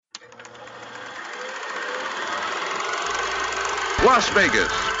Las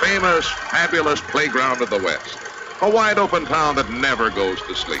Vegas, famous, fabulous playground of the West. A wide-open town that never goes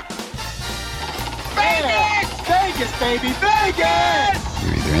to sleep. Vegas! Vegas, baby, Vegas!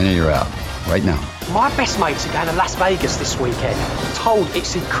 You're either in or you're out. Right now. My best mates are going to Las Vegas this weekend. I'm told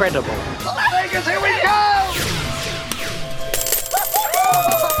it's incredible. Las Vegas, here we go!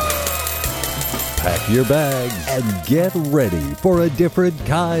 Pack your bags and get ready for a different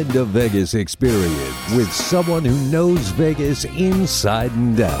kind of Vegas experience with someone who knows Vegas inside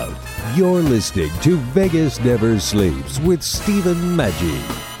and out. You're listening to Vegas Never Sleeps with Stephen Maggi.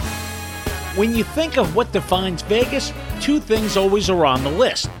 When you think of what defines Vegas, two things always are on the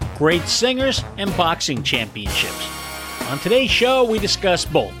list: great singers and boxing championships. On today's show, we discuss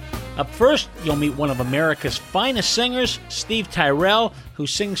both. Up first, you'll meet one of America's finest singers, Steve Tyrell, who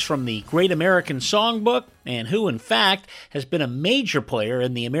sings from the Great American Songbook and who, in fact, has been a major player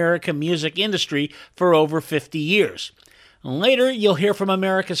in the American music industry for over 50 years. And later, you'll hear from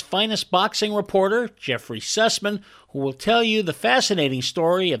America's finest boxing reporter, Jeffrey Sussman, who will tell you the fascinating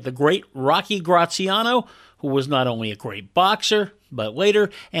story of the great Rocky Graziano, who was not only a great boxer, but later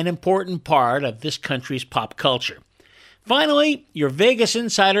an important part of this country's pop culture. Finally, your Vegas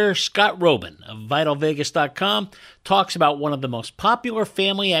insider, Scott Robin of VitalVegas.com, talks about one of the most popular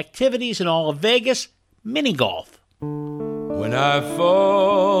family activities in all of Vegas, mini golf. When I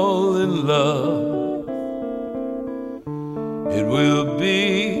fall in love, it will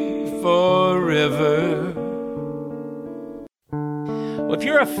be forever. Well, if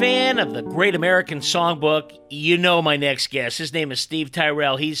you're a fan of the Great American Songbook, you know my next guest. His name is Steve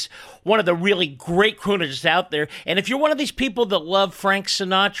Tyrell. He's one of the really great crooners out there. And if you're one of these people that love Frank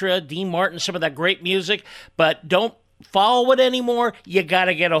Sinatra, Dean Martin, some of that great music, but don't follow it anymore, you got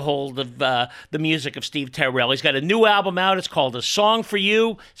to get a hold of the music of Steve Tyrell. He's got a new album out. It's called A Song for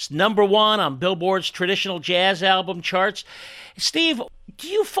You. It's #1 on Billboard's traditional jazz album charts. Steve, do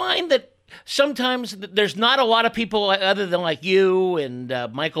you find that sometimes there's not a lot of people other than like you and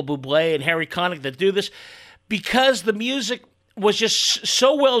Michael Bublé and Harry Connick that do this, because the music was just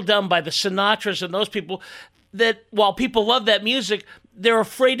so well done by the Sinatras and those people that while people love that music, they're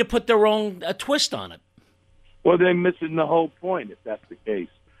afraid to put their own twist on it? Well, they're missing the whole point if that's the case,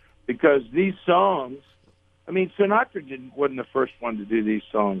 because these songs, I mean, Sinatra wasn't the first one to do these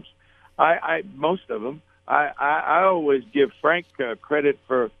songs. Most of them. I always give Frank credit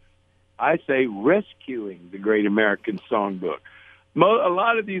for, I say, rescuing the Great American Songbook. A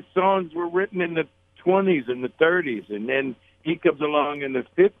lot of these songs were written in the 20s and the 30s, and then he comes along in the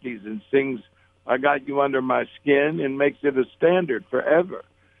 50s and sings I Got You Under My Skin and makes it a standard forever.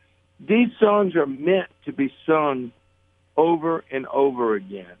 These songs are meant to be sung over and over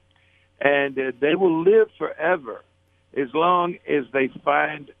again, and they will live forever as long as they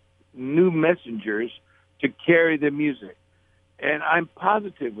find new messengers to carry the music. And I'm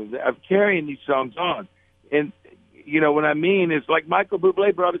positive of carrying these songs on. And, you know, what I mean is like Michael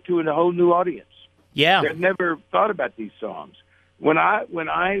Bublé brought it to a whole new audience. Yeah. They've never thought about these songs. When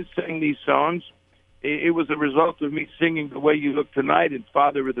I sang these songs, it was a result of me singing The Way You Look Tonight and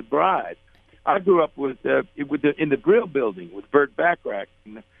Father of the Bride. I grew up in the Brill Building with Burt Bacharach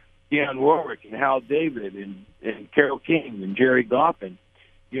and Dionne Warwick and Hal David and Carole King and Jerry Goffin,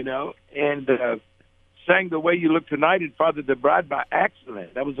 you know, and sang The Way You Look Tonight and Father of the Bride by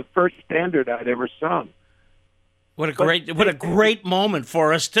accident. That was the first standard I'd ever sung. What a great moment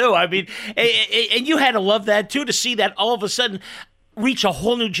for us, too. I mean, and you had to love that, too, to see that all of a sudden reach a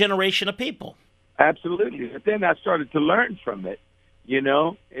whole new generation of people. Absolutely. But then I started to learn from it, you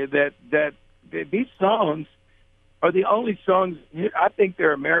know, that these songs are the only songs, I think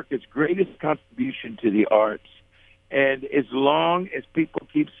they're America's greatest contribution to the arts. And as long as people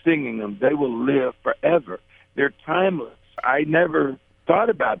keep singing them, they will live forever. They're timeless. I never thought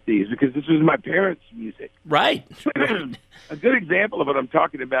about these because this was my parents' music. Right. A good example of what I'm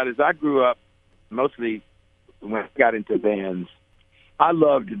talking about is I grew up mostly when I got into bands. I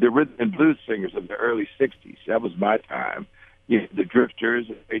loved the rhythm and blues singers of the early 60s. That was my time. You know, the Drifters,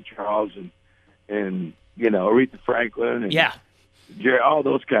 and Ray Charles, and you know, Aretha Franklin, and Jerry, all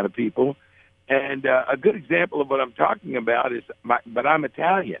those kind of people. And a good example of what I'm talking about is, but I'm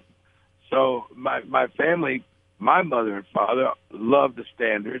Italian. So my family, my mother and father loved the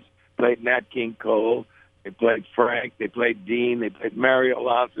standards, played Nat King Cole, they played Frank, they played Dean, they played Mario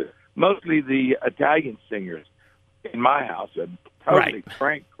Alonso, mostly the Italian singers in my house. Totally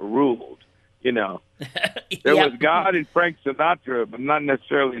Frank ruled, you know. There was God and Frank Sinatra, but not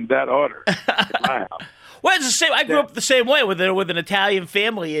necessarily in that order in my house. Well, it's the same. I grew up the same way with an Italian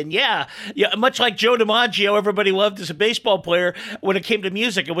family, and much like Joe DiMaggio, everybody loved as a baseball player. When it came to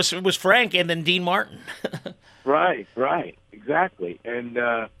music, it was Frank and then Dean Martin. Right, exactly. And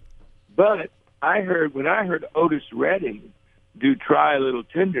but when I heard Otis Redding do "Try a Little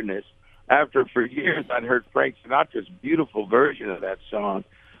Tenderness," after for years I'd heard Frank Sinatra's beautiful version of that song,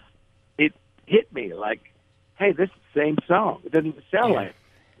 it hit me like, hey, this is the same song. It doesn't even sound like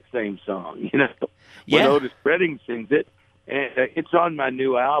the same song, you know. When Otis Redding sings it, and it's on my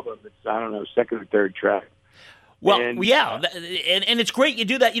new album. It's, I don't know, second or third track. Well, and it's great you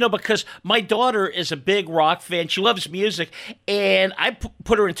do that, you know, because my daughter is a big rock fan. She loves music, and I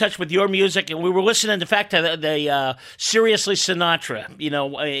put her in touch with your music, and we were listening, in fact, to the Seriously Sinatra, you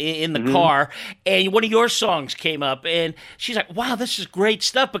know, in the car, and one of your songs came up, and she's like, wow, this is great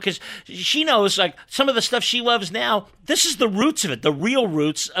stuff, because she knows, like, some of the stuff she loves now, this is the roots of it, the real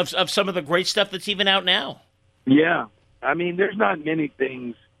roots of some of the great stuff that's even out now. Yeah. I mean, there's not many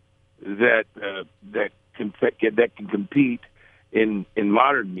things that can compete in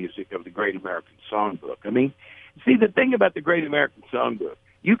modern music of the Great American Songbook. I mean, see, the thing about the Great American Songbook,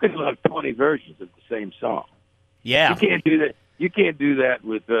 you can love 20 versions of the same song. Yeah, you can't do that. You can't do that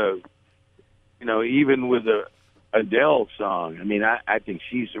with even with a Adele song. I mean, I think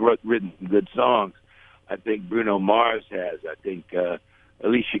she's written good songs. I think Bruno Mars has. I think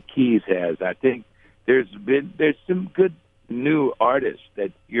Alicia Keys has. I think there's some good new artists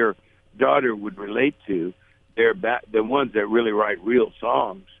that your daughter would relate to. They're the ones that really write real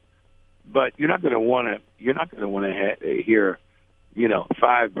songs, but you're not going to want to hear,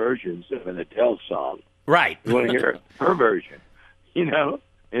 5 versions of an Adele song. Right. You want to hear her version, In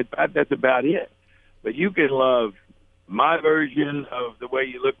fact, that's about it. But you can love my version of The Way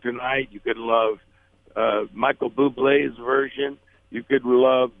You Look Tonight. You could love Michael Bublé's version. You could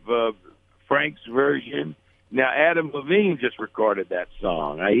love Frank's version. Now, Adam Levine just recorded that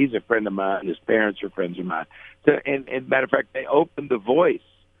song. He's a friend of mine. His parents are friends of mine. So, and matter of fact, they opened The Voice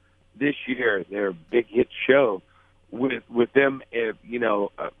this year, their big hit show, with them, in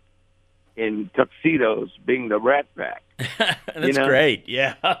tuxedos, being the Rat Pack. That's great.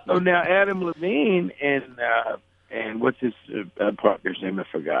 Yeah. So now Adam Levine and what's his partner's name? I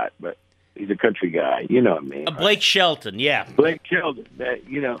forgot, but he's a country guy. You know what I mean? Blake Shelton. Yeah. Blake Shelton.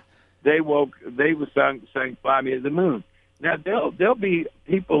 They sang "Fly Me to the Moon." Now there'll be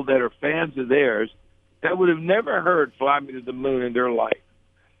people that are fans of theirs that would have never heard "Fly Me to the Moon" in their life,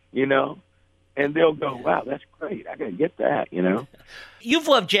 and they'll go, "Wow, that's great! I gotta get that." You've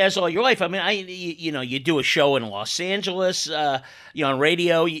loved jazz all your life. I mean, you do a show in Los Angeles, on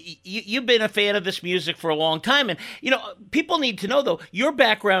radio. You've been a fan of this music for a long time, and people need to know though your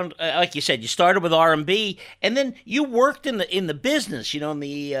background. Like you said, you started with R&B, and then you worked in the business.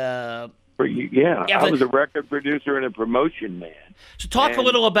 I was a record producer and a promotion man. So talk a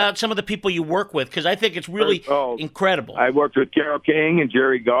little about some of the people you work with, because I think it's really incredible. I worked with Carole King and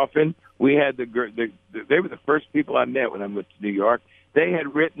Jerry Goffin. We had they were the first people I met when I went to New York. They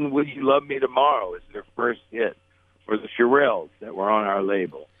had written "Will You Love Me Tomorrow" as their first hit for the Shirelles that were on our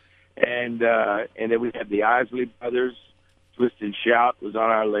label, and then we had the Isley Brothers. "Twist and Shout" was on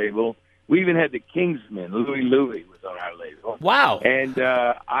our label. We even had the Kingsmen. Louie was on our label. Wow! And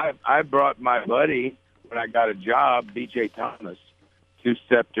I brought my buddy when I got a job, B.J. Thomas, to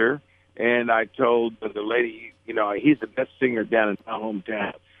Scepter, and I told the lady, he's the best singer down in my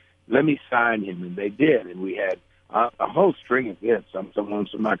hometown. Let me sign him, and they did, and we had a whole string of hits. Some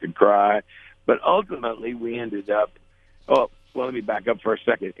I Could Cry, but ultimately we ended up. Oh, well, let me back up for a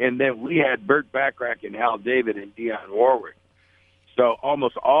second. And then we had Burt Bacharach and Hal David and Dionne Warwick. So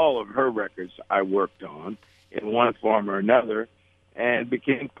almost all of her records I worked on in one form or another, and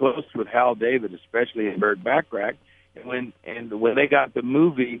became close with Hal David, especially in Burt Bacharach. And when they got the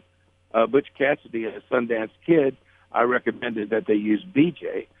movie Butch Cassidy and the Sundance Kid, I recommended that they use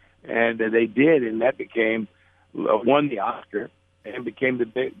BJ, and they did, and that became won the Oscar and became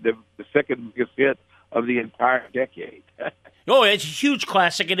the second biggest hit of the entire decade. Oh, it's a huge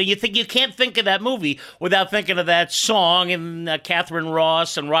classic, and you can't think of that movie without thinking of that song and Catherine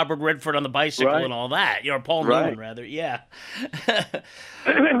Ross and Robert Redford on the bicycle and all that. Paul Newman, rather. Yeah.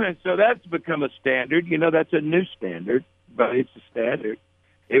 So that's become a standard. That's a new standard, but it's a standard.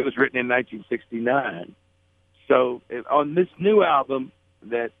 It was written in 1969. So on this new album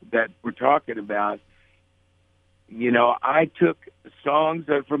that we're talking about, I took songs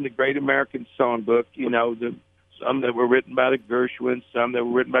from the Great American Songbook, some that were written by the Gershwins, some that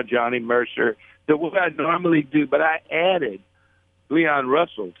were written by Johnny Mercer, that what I normally do, but I added Leon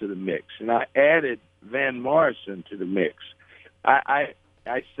Russell to the mix, and I added Van Morrison to the mix. I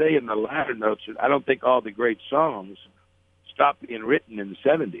say in the latter notes that I don't think all the great songs stopped being written in the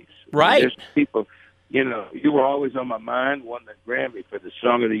 70s. Right. There's people, You Were Always on My Mind, won the Grammy for the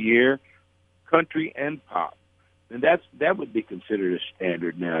Song of the Year, country and pop. And that would be considered a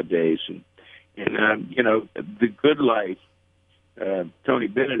standard nowadays. And you know, The Good Life, Tony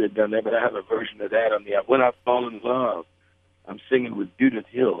Bennett had done that, but I have a version of that on the When I Fall in Love. I'm singing with Judith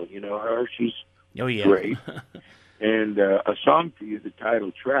Hill. You know her? She's great. And A Song for You, the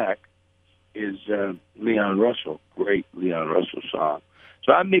title track, is Leon Russell, great Leon Russell song.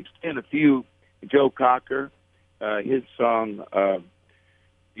 So I mixed in a few. Joe Cocker, his song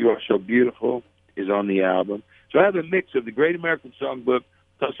You Are So Beautiful is on the album. So I have a mix of the Great American Songbook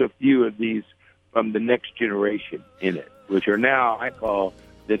plus a few of these from the next generation in it, which are now, I call,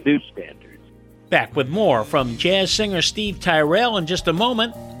 the new standards. Back with more from jazz singer Steve Tyrell in just a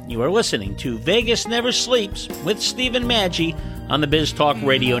moment. You are listening to Vegas Never Sleeps with Stephen Maggi on the Biz Talk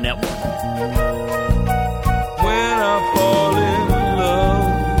Radio Network. When I fall in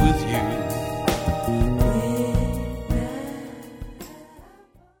love with you.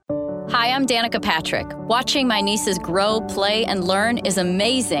 Hi, I'm Danica Patrick. Watching my nieces grow, play, and learn is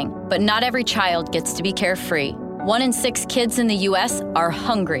amazing, but not every child gets to be carefree. 1 in 6 kids in the U.S. are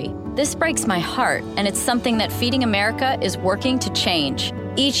hungry. This breaks my heart, and it's something that Feeding America is working to change.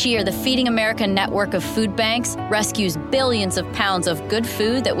 Each year, the Feeding America network of food banks rescues billions of pounds of good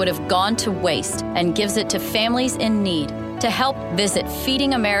food that would have gone to waste and gives it to families in need. To help, visit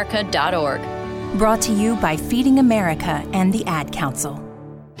feedingamerica.org. Brought to you by Feeding America and the Ad Council.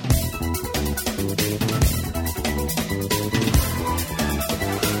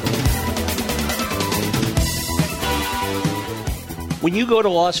 When you go to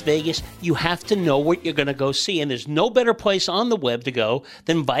Las Vegas, you have to know what you're going to go see, and there's no better place on the web to go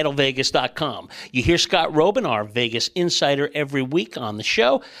than VitalVegas.com. You hear Scott Robin, our Vegas insider, every week on the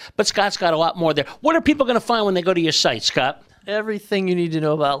show, but Scott's got a lot more there. What are people going to find when they go to your site, Scott? Everything you need to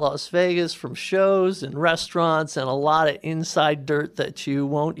know about Las Vegas, from shows and restaurants, and a lot of inside dirt that you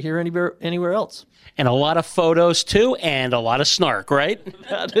won't hear anywhere else. And a lot of photos, too, and a lot of snark, right?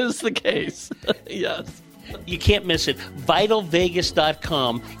 That is the case. Yes. You can't miss it.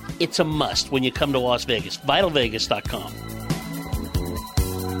 VitalVegas.com. It's a must when you come to Las Vegas. VitalVegas.com.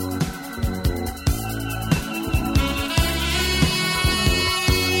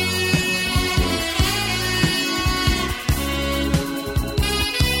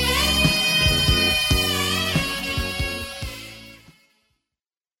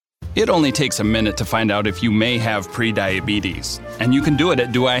 It only takes a minute to find out if you may have prediabetes, and you can do it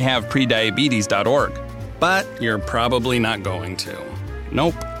at doihaveprediabetes.org. But you're probably not going to.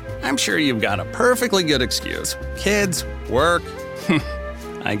 Nope. I'm sure you've got a perfectly good excuse. Kids, work.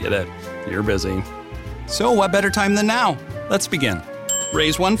 I get it. You're busy. So what better time than now? Let's begin.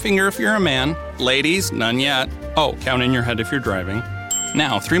 Raise one finger if you're a man. Ladies, none yet. Oh, count in your head if you're driving.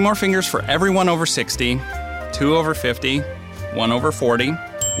 Now, 3 more fingers for everyone over 60, 2 over 50, 1 over 40,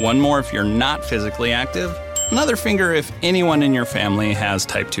 1 more if you're not physically active, another finger if anyone in your family has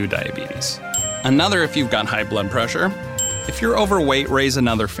type 2 diabetes. Another if you've got high blood pressure. If you're overweight, raise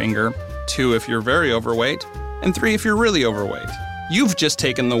another finger. 2 if you're very overweight. And 3 if you're really overweight. You've just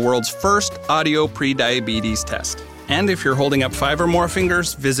taken the world's first audio prediabetes test. And if you're holding up 5 or more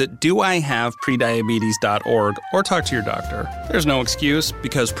fingers, visit doihaveprediabetes.org or talk to your doctor. There's no excuse,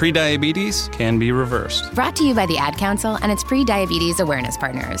 because prediabetes can be reversed. Brought to you by the Ad Council and its pre-diabetes awareness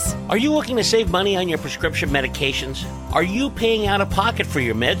partners. Are you looking to save money on your prescription medications? Are you paying out of pocket for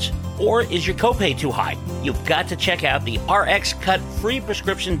your meds? Or is your copay too high? You've got to check out the RX Cut free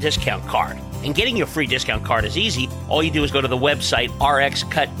prescription discount card. And getting your free discount card is easy. All you do is go to the website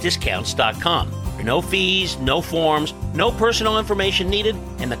rxcutdiscounts.com. No fees, no forms, no personal information needed,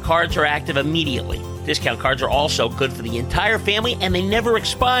 and the cards are active immediately. Discount cards are also good for the entire family, and they never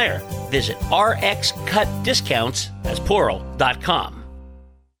expire. Visit rxcutdiscounts.com.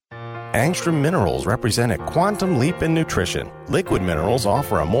 Angstrom Minerals represent a quantum leap in nutrition. Liquid minerals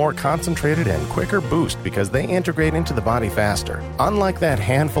offer a more concentrated and quicker boost because they integrate into the body faster. Unlike that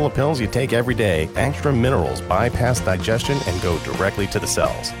handful of pills you take every day, Angstrom Minerals bypass digestion and go directly to the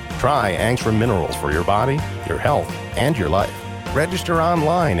cells. Try Angstrom Minerals for your body, your health, and your life. Register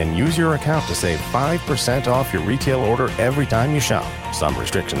online and use your account to save 5% off your retail order every time you shop. Some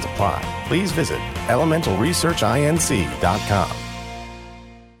restrictions apply. Please visit elementalresearchinc.com.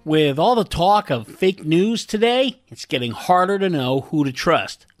 With all the talk of fake news today, it's getting harder to know who to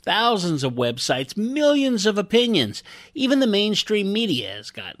trust. Thousands of websites, millions of opinions. Even the mainstream media has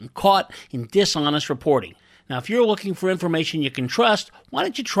gotten caught in dishonest reporting. Now, if you're looking for information you can trust, why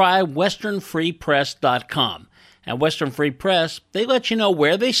don't you try westernfreepress.com. At Western Free Press, they let you know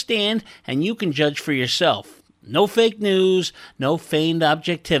where they stand, and you can judge for yourself. No fake news, no feigned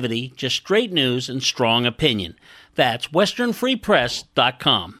objectivity, just straight news and strong opinion. That's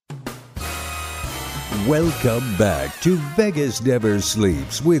westernfreepress.com. Welcome back to Vegas Never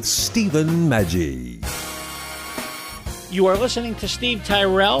Sleeps with Stephen Maggi. You are listening to Steve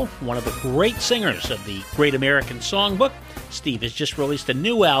Tyrell, one of the great singers of the Great American Songbook. Steve has just released a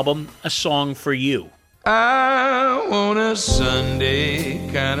new album, A Song for You. I want a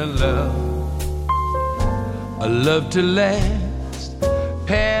Sunday kind of love, a love to last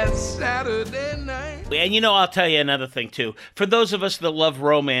past Saturday night. And, I'll tell you another thing, too. For those of us that love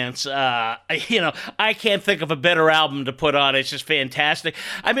romance, I can't think of a better album to put on. It's just fantastic.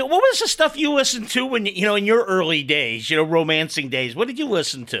 I mean, what was the stuff you listened to when, in your early days, romancing days? What did you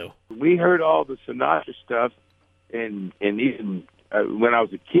listen to? We heard all the Sinatra stuff, and even when I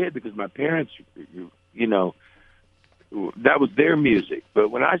was a kid, because my parents, that was their music.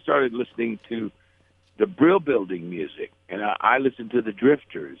 But when I started listening to the Brill Building music, and I listened to the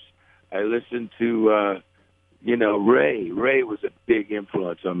Drifters, I listened to, Ray. Ray was a big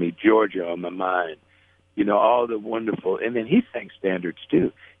influence on me. Georgia on my mind. All the wonderful. And then he sang standards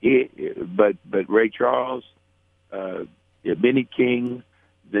too. But Ray Charles, Benny King,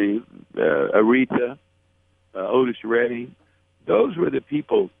 the Aretha, Otis Redding. Those were the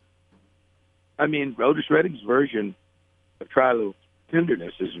people. I mean, Otis Redding's version of Try a Little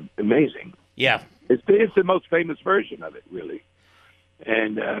Tenderness is amazing. Yeah, it's the most famous version of it, really.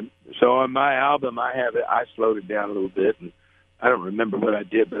 And so on my album, I slowed it down a little bit, and I don't remember what I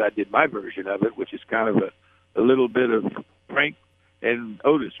did, but I did my version of it, which is kind of a little bit of Frank and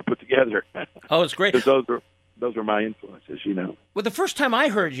Otis put together. Oh, it's great. Because those were my influences, Well, the first time I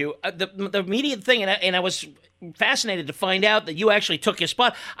heard you, the immediate thing, and I was fascinated to find out that you actually took his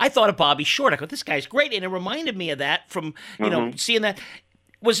spot. I thought of Bobby Short. I go, this guy's great, and it reminded me of that from seeing that.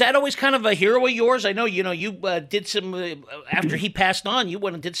 Was that always kind of a hero of yours? I know, you did some, after he passed on, you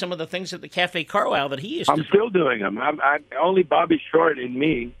went and did some of the things at the Cafe Carlisle that he used to do. I'm still doing them. Only Bobby Short and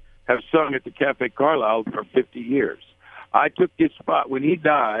me have sung at the Cafe Carlisle for 50 years. I took his spot. When he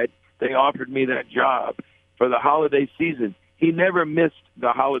died, they offered me that job for the holiday season. He never missed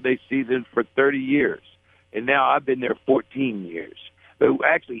the holiday season for 30 years. And now I've been there 14 years. But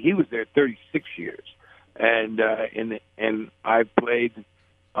actually, he was there 36 years. And I played...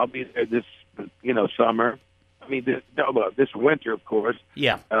 I'll be there this, summer. I mean, this winter, of course.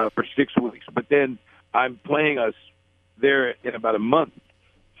 Yeah. For 6 weeks. But then I'm playing us there in about a month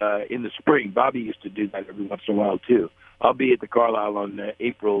in the spring. Bobby used to do that every once in a while, too. I'll be at the Carlisle on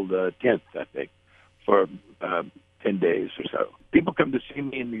April 10th, I think, for 10 days or so. People come to see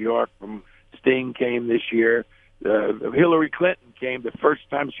me in New York. Sting came this year. Hillary Clinton came the first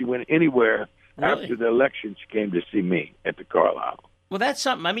time she went anywhere. Really? After the election. She came to see me at the Carlisle. Well, that's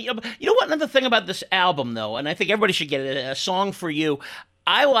something. I mean, you know what? Another thing about this album, though, and I think everybody should get it, A Song for You.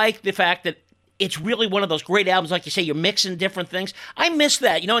 I like the fact that it's really one of those great albums, like you say, you're mixing different things. I miss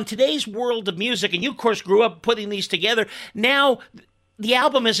that. In today's world of music, and you, of course, grew up putting these together. Now, the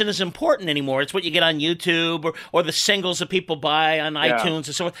album isn't as important anymore. It's what you get on YouTube or the singles that people buy on iTunes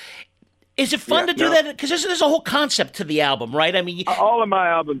and so forth. Is it fun to do that? Because there's a whole concept to the album, right? I mean, all of my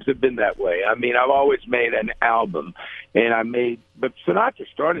albums have been that way. I mean, I've always made an album, but Sinatra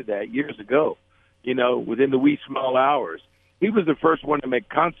started that years ago. Within the wee small hours, he was the first one to make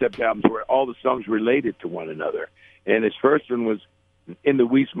concept albums where all the songs related to one another. And his first one was In the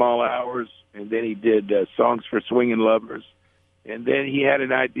Wee Small Hours, and then he did Songs for Swingin' Lovers, and then he had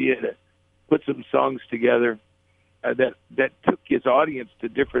an idea to put some songs together that took his audience to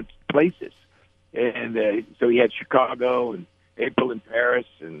different places. And so he had Chicago and April in Paris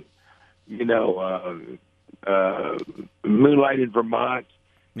and, Moonlight in Vermont.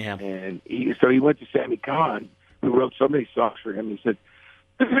 Yeah. And so he went to Sammy Kahn, who wrote so many songs for him. He said,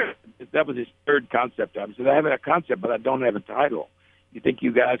 that was his third concept album. He said, I have a concept, but I don't have a title. You think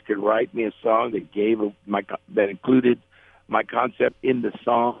you guys could write me a song that included my concept in the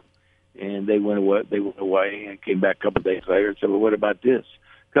song? And they went away and came back a couple of days later and said, well, what about this?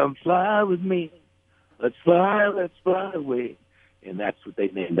 Come fly with me. Let's fly away. And that's what they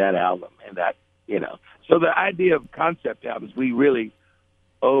named that album. And that, So the idea of concept albums, we really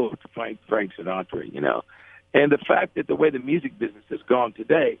owe to Frank Sinatra, And the fact that the way the music business has gone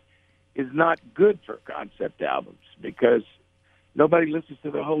today is not good for concept albums because nobody listens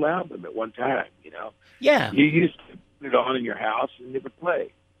to the whole album at one time, Yeah. You used to put it on in your house and never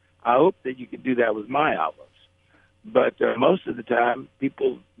play. I hope that you can do that with my albums. But most of the time,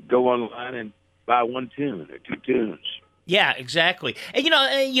 people go online and buy one tune or two tunes. Yeah, exactly. And,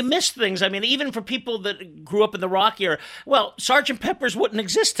 you miss things. I mean, even for people that grew up in the rock era, well, Sgt. Pepper's wouldn't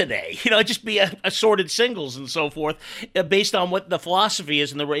exist today. It'd just be assorted singles and so forth based on what the philosophy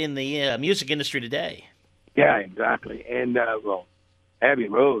is in the music industry today. Yeah, exactly. And, Abbey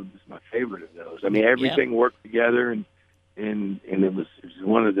Road is my favorite of those. I mean, everything worked together, and it's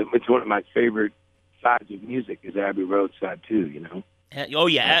one of my favorite sides of music is Abbey Road side 2, you know. Oh,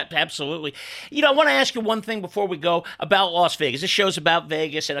 yeah, absolutely. You know, I want to ask you one thing before we go about Las Vegas. This show's about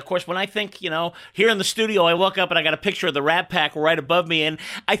Vegas, and of course, when I think, you know, here in the studio, I look up and I got a picture of the Rat Pack right above me, and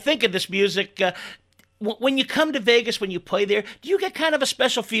I think of this music. When you come to Vegas, when you play there, do you get kind of a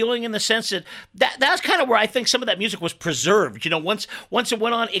special feeling in the sense that that's kind of where I think some of that music was preserved? You know, once it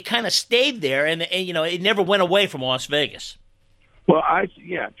went on, it kind of stayed there, and you know, it never went away from Las Vegas. Well,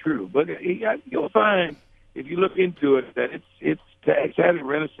 true, but you'll find if you look into it that it's had a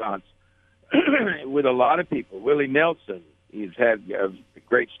renaissance with a lot of people. Willie Nelson, he's had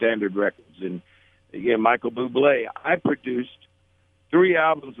great standard records, and again, Michael Bublé. I produced 3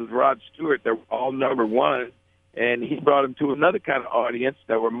 albums with Rod Stewart that were all #1, and he brought them to another kind of audience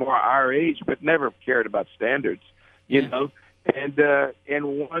that were more our age, but never cared about standards, you know, and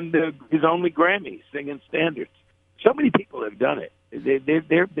won his only Grammy singing standards. So many people have done it.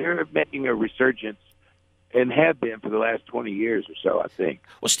 They're making a resurgence, and have been for the last 20 years or so, I think.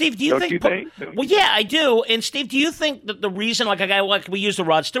 Well, Steve, do you think? Well, yeah, I do. And Steve, do you think that the reason, like a guy like we use the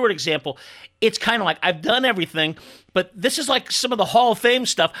Rod Stewart example, it's kind of like I've done everything, but this is like some of the Hall of Fame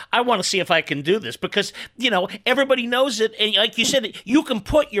stuff. I want to see if I can do this because you know everybody knows it, and like you said, you can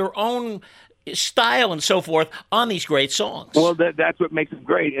put your own style and so forth on these great songs. Well, that's what makes them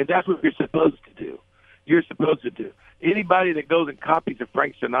great, and that's what you're supposed to do. You're supposed to do. Anybody that goes and copies a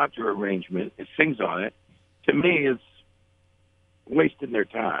Frank Sinatra arrangement and sings on it, to me, is wasting their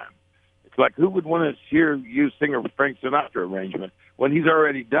time. It's like, who would want to hear you sing a Frank Sinatra arrangement when he's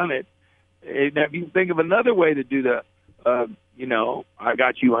already done it? And if you think of another way to do the, you know, I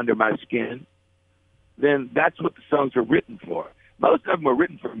Got You Under My Skin, then that's what the songs are written for. Most of them are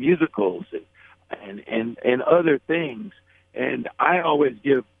written for musicals and other things. And I always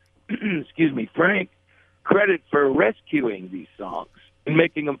give, Frank credit for rescuing these songs and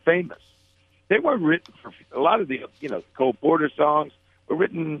making them famous. They weren't written for a lot of the, you know, Cole Porter songs were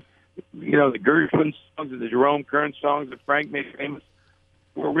written, you know, the Gershwin songs and the Jerome Kern songs that Frank made famous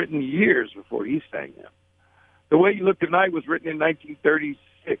were written years before he sang them. The Way You Look Tonight was written in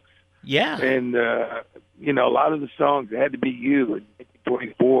 1936. Yeah. And, you know, a lot of the songs, It Had to Be You in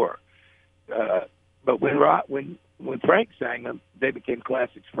 1924. But when Frank sang them, they became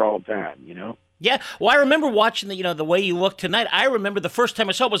classics for all time, you know? Yeah, well, I remember watching The Way You Look Tonight. I remember the first time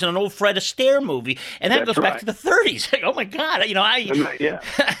I saw it was in an old Fred Astaire movie, and that goes back to the 30s. Like, oh my God, you know, I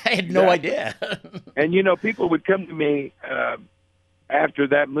had no idea. And you know, people would come to me after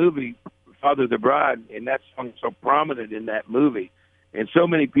that movie, Father of the Bride, and that song was so prominent in that movie, and so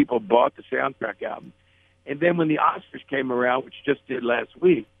many people bought the soundtrack album. And then when the Oscars came around, which just did last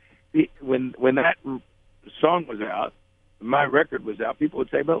week, when that song was out, my record was out, people would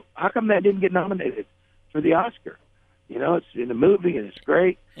say, well, how come that didn't get nominated for the Oscar? You know, it's in the movie and it's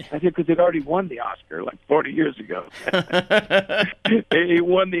great. I said, because it already won the Oscar like 40 years ago. It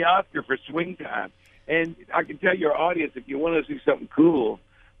won the Oscar for Swing Time. And I can tell your audience, if you want to see something cool,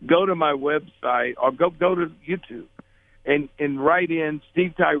 go to my website or go to YouTube and write in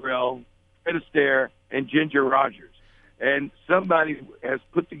Steve Tyrell, Fred Astaire, and Ginger Rogers. And somebody has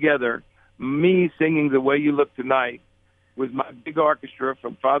put together me singing The Way You Look Tonight with my big orchestra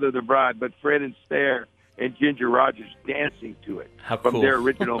from Father of the Bride, but Fred Astaire and Ginger Rogers dancing to it from their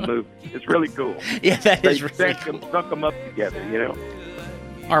original movie. It's really cool. Yeah, that is really cool. They sunk them up together, you know.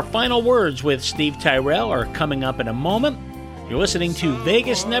 Our final words with Steve Tyrell are coming up in a moment. You're listening to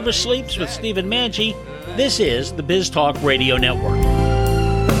Vegas Never Sleeps with Stephen Manji. This is the Biz Talk Radio Network.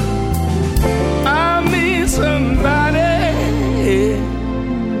 I need somebody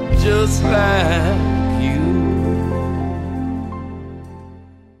just like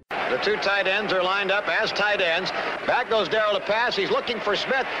The two tight ends are lined up as tight ends. Back goes Darrell to pass. He's looking for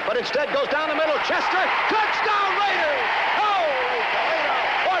Smith, but instead goes down the middle. Chester, touchdown Raiders! Holy Toledo,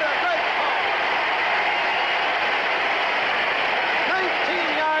 what a great ball!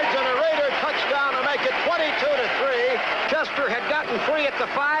 19 yards and a Raider touchdown to make it 22-3. Chester had gotten free at the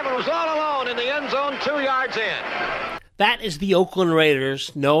 5 and was all alone in the end zone 2 yards in. That is the Oakland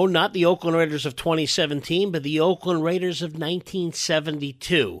Raiders. No, not the Oakland Raiders of 2017, but the Oakland Raiders of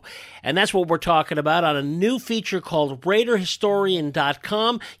 1972. And that's what we're talking about on a new feature called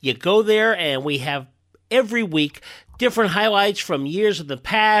RaiderHistorian.com. You go there, and we have every week. Different highlights from years of the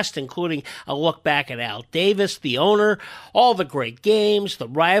past, including a look back at Al Davis, the owner, all the great games, the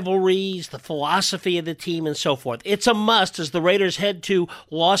rivalries, the philosophy of the team, and so forth. It's a must as the Raiders head to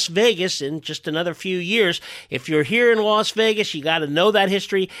Las Vegas in just another few years. If you're here in Las Vegas, you got to know that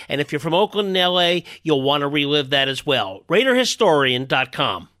history, and if you're from Oakland and L.A., you'll want to relive that as well.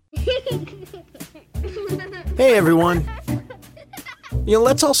 RaiderHistorian.com. Hey, everyone.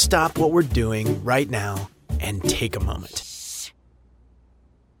 Let's all stop what we're doing right now and take a moment.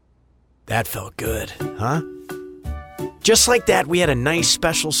 That felt good, huh? Just like that, we had a nice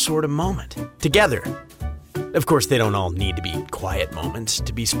special sort of moment together. Of course, they don't all need to be quiet moments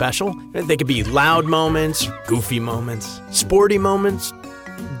to be special. They could be loud moments, goofy moments, sporty moments,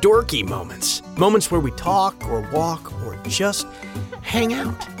 dorky moments. Moments where we talk or walk or just hang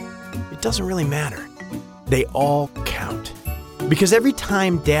out. It doesn't really matter. They all count. Because every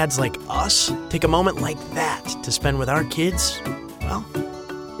time dads like us take a moment like that to spend with our kids, well,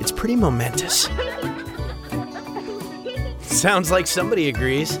 it's pretty momentous. Sounds like somebody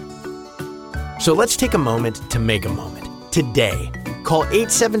agrees. So let's take a moment to make a moment. Today, call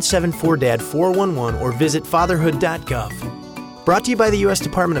 877-4DAD-411 or visit fatherhood.gov. Brought to you by the U.S.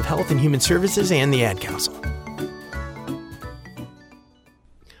 Department of Health and Human Services and the Ad Council.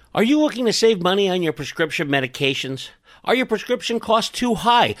 Are you looking to save money on your prescription medications? Are your prescription costs too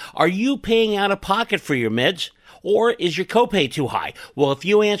high? Are you paying out of pocket for your meds? Or is your copay too high? Well, if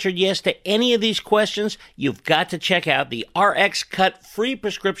you answered yes to any of these questions, you've got to check out the RX Cut free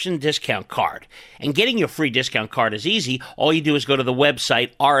prescription discount card. And getting your free discount card is easy. All you do is go to the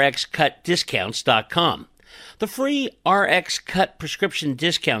website rxcutdiscounts.com. The free RX Cut prescription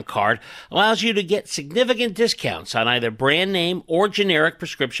discount card allows you to get significant discounts on either brand name or generic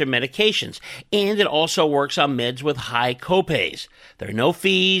prescription medications, and it also works on meds with high copays. There are no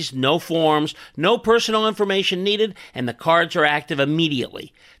fees, no forms, no personal information needed, and the cards are active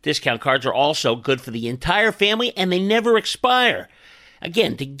immediately. Discount cards are also good for the entire family, and they never expire.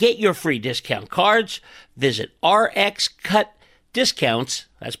 Again, to get your free discount cards, visit rxcutdiscounts,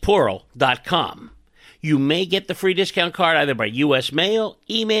 that's plural.com. You may get the free discount card either by U.S. mail,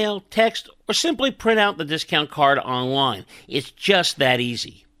 email, text, or simply print out the discount card online. It's just that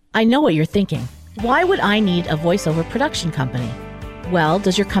easy. I know what you're thinking. Why would I need a voiceover production company? Well,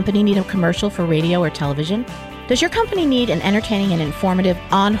 does your company need a commercial for radio or television? Does your company need an entertaining and informative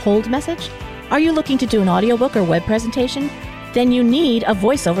on-hold message? Are you looking to do an audiobook or web presentation? Then you need a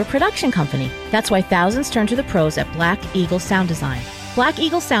voiceover production company. That's why thousands turn to the pros at Black Eagle Sound Design. Black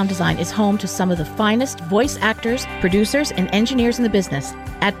Eagle Sound Design is home to some of the finest voice actors, producers, and engineers in the business.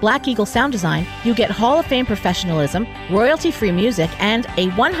 At Black Eagle Sound Design, you get Hall of Fame professionalism, royalty-free music, and a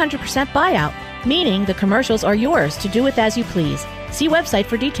 100% buyout, meaning the commercials are yours to do with as you please. See website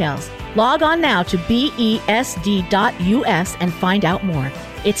for details. Log on now to besd.us and find out more.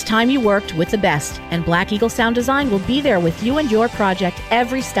 It's time you worked with the best, and Black Eagle Sound Design will be there with you and your project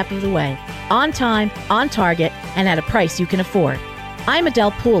every step of the way. On time, on target, and at a price you can afford. I'm Adele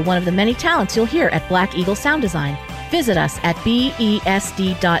Poole, one of the many talents you'll hear at Black Eagle Sound Design. Visit us at besd.us.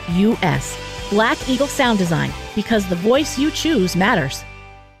 Black Eagle Sound Design, because the voice you choose matters.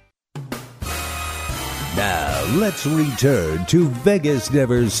 Now, let's return to Vegas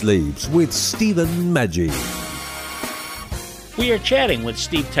Never Sleeps with Stephen Maggi. We are chatting with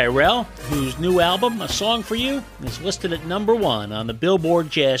Steve Tyrell, whose new album, A Song for You, is listed at number 1 on the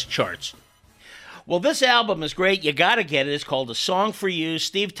Billboard Jazz charts. Well, this album is great. You got to get it. It's called A Song for You,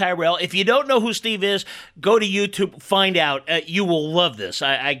 Steve Tyrell. If you don't know who Steve is, go to YouTube, find out. You will love this.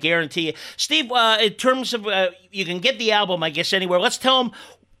 I guarantee you. Steve, in terms of, you can get the album, I guess, anywhere. Let's tell them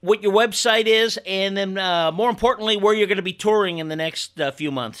what your website is, and then, more importantly, where you're going to be touring in the next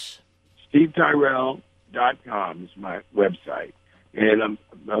few months. SteveTyrell.com is my website, and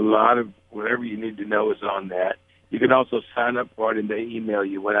a lot of whatever you need to know is on that. You can also sign up for it, and they email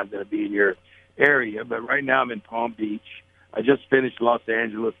you when I'm going to be in your area. But right now I'm in Palm Beach. I just finished Los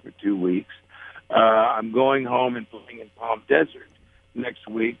Angeles for 2 weeks. I'm going home and playing in Palm Desert next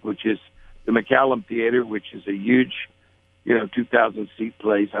week, which is the McCallum Theater, which is a huge, 2,000-seat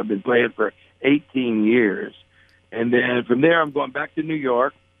place. I've been playing for 18 years. And then from there, I'm going back to New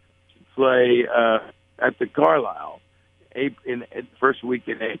York to play at the Carlisle in the first week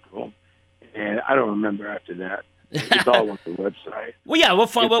in April. And I don't remember after that. It's all on the website. Well, yeah, we'll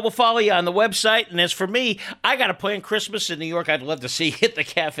follow you on the website. And as for me, I got to plan Christmas in New York. I'd love to see you at the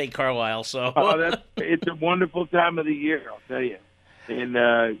Cafe Carlisle. So it's a wonderful time of the year, I'll tell you. And,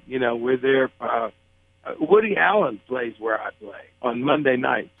 we're there. Woody Allen plays where I play on Monday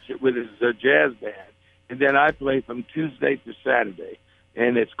nights with his jazz band. And then I play from Tuesday to Saturday.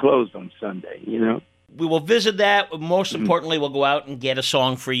 And it's closed on Sunday, We will visit that. Most importantly, we'll go out and get a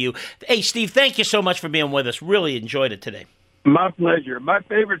song for you. Hey, Steve, thank you so much for being with us. Really enjoyed it today. My pleasure. My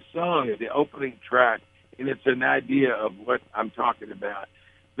favorite song is the opening track, and it's an idea of what I'm talking about.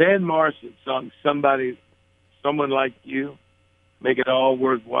 Van Morrison sung Someone Like You, Make It All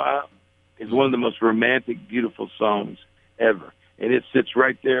Worthwhile, is one of the most romantic, beautiful songs ever. And it sits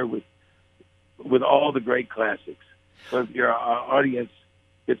right there with all the great classics. So if your audience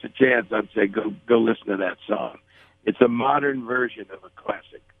gets a chance, I'd say go listen to that song. It's a modern version of a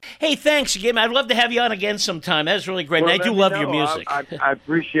classic. Hey, thanks again. I'd love to have you on again sometime. That's really great. Well, and I do love your music. I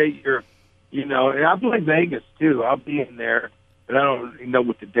appreciate your, and I play Vegas, too. I'll be in there, but I don't even know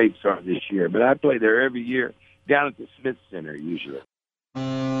what the dates are this year. But I play there every year, down at the Smith Center, usually.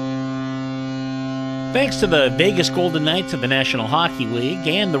 Thanks to the Vegas Golden Knights of the National Hockey League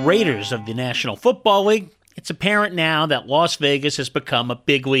and the Raiders of the National Football League, it's apparent now that Las Vegas has become a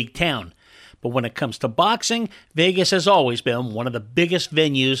big league town. But when it comes to boxing, Vegas has always been one of the biggest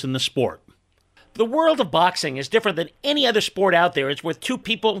venues in the sport. The world of boxing is different than any other sport out there. It's with two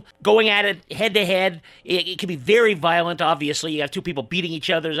people going at it head-to-head. It can be very violent, obviously. You have two people beating each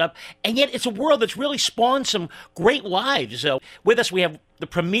other up. And yet it's a world that's really spawned some great lives. With us, we have the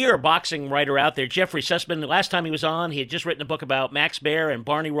premier boxing writer out there, Jeffrey Sussman. The last time he was on, he had just written a book about Max Baer and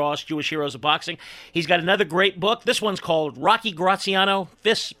Barney Ross, Jewish Heroes of Boxing. He's got another great book. This one's called Rocky Graziano,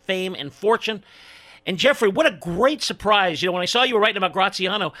 Fists, Fame, and Fortune. And Jeffrey, what a great surprise. When I saw you were writing about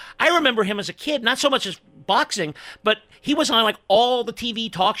Graziano, I remember him as a kid, not so much as boxing, but he was on all the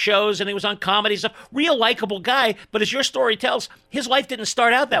TV talk shows and he was on comedy stuff. Real likable guy, but as your story tells, his life didn't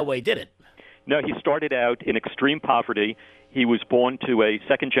start out that way, did it? No, he started out in extreme poverty. He was born to a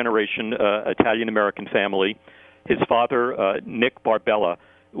second-generation Italian-American family. His father, Nick Barbella,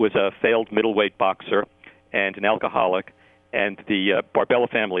 was a failed middleweight boxer and an alcoholic, and the Barbella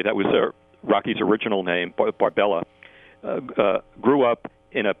family, that was Rocky's original name, Barbella, grew up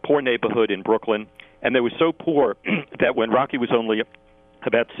in a poor neighborhood in Brooklyn, and they were so poor that when Rocky was only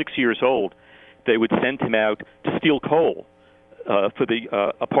about 6 years old, they would send him out to steal coal for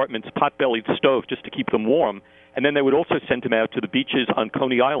the apartment's pot-bellied stove just to keep them warm, and then they would also send him out to the beaches on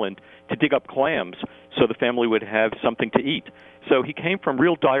Coney Island to dig up clams so the family would have something to eat. So he came from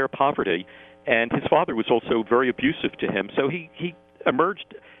real dire poverty, and his father was also very abusive to him, so he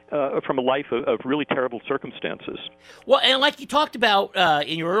emerged from a life of really terrible circumstances. Well, and like you talked about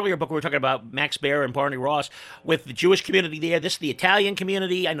in your earlier book, we were talking about Max Baer and Barney Ross with the Jewish community there. This is the Italian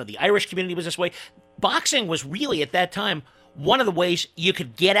community. I know the Irish community was this way. Boxing was really, at that time, one of the ways you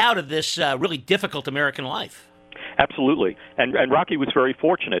could get out of this really difficult American life. Absolutely. And Rocky was very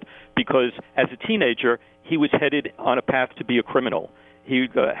fortunate because as a teenager, he was headed on a path to be a criminal. He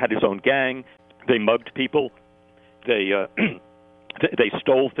had his own gang. They mugged people. They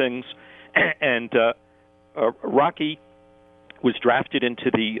stole things, and Rocky was drafted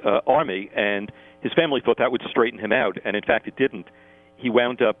into the Army, and his family thought that would straighten him out, and in fact it didn't. He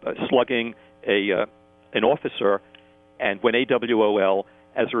wound up slugging an officer and went AWOL.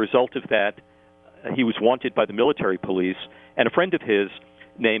 As a result of that, he was wanted by the military police, and a friend of his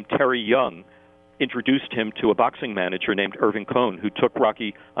named Terry Young introduced him to a boxing manager named Irving Cohn, who took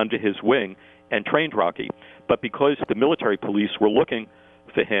Rocky under his wing and trained Rocky. But because the military police were looking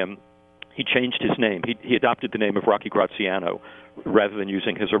for him, he changed his name. He adopted the name of Rocky Graziano rather than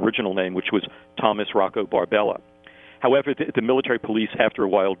using his original name, which was Thomas Rocco Barbella. However, the military police, after a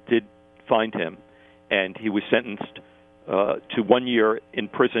while, did find him, and he was sentenced to 1 year in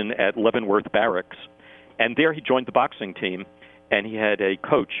prison at Leavenworth Barracks. And there he joined the boxing team, and he had a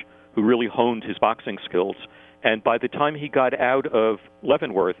coach who really honed his boxing skills. And by the time he got out of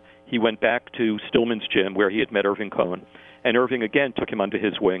Leavenworth, he went back to Stillman's gym where he had met Irving Cohn, and Irving again took him under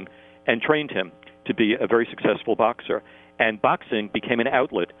his wing and trained him to be a very successful boxer. And boxing became an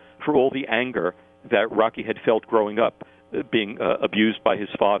outlet for all the anger that Rocky had felt growing up, being abused by his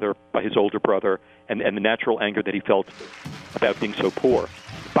father, by his older brother, and the natural anger that he felt about being so poor.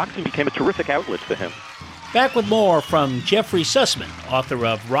 Boxing became a terrific outlet for him. Back with more from Jeffrey Sussman, author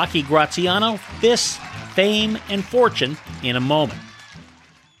of Rocky Graziano, Fists, Fame, and Fortune, in a moment.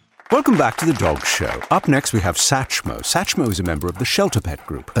 Welcome back to The Dog Show. Up next, we have Satchmo. Satchmo is a member of the Shelter Pet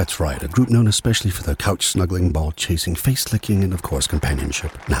Group. That's right, a group known especially for their couch-snuggling, ball-chasing, face-licking, and, of course,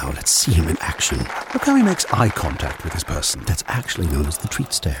 companionship. Now, let's see him in action. Look how he makes eye contact with his person. That's actually known as the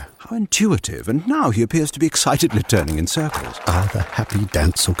treat stare. How intuitive, and now he appears to be excitedly turning in circles. Ah, the happy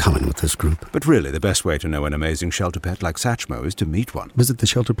dance will come in with this group. But really, the best way to know an amazing shelter pet like Satchmo is to meet one. Visit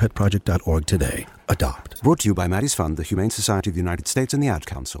theshelterpetproject.org today. Adopt. Brought to you by Maddie's Fund, the Humane Society of the United States, and the Ad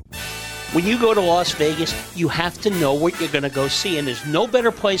Council. When you go to Las Vegas, you have to know what you're going to go see, and there's no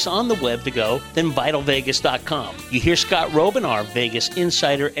better place on the web to go than VitalVegas.com. You hear Scott Robin, our Vegas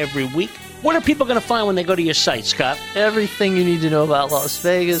insider, every week. What are people going to find when they go to your site, Scott? Everything you need to know about Las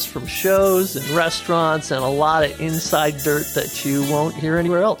Vegas, from shows and restaurants, and a lot of inside dirt that you won't hear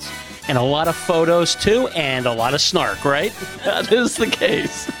anywhere else. And a lot of photos, too, and a lot of snark, right? That is the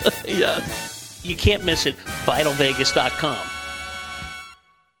case. Yes. You can't miss it. VitalVegas.com.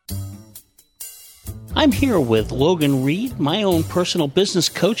 I'm here with Logan Reed, my own personal business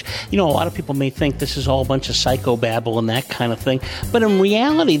coach. You know, a lot of people may think this is all a bunch of psychobabble and that kind of thing. But in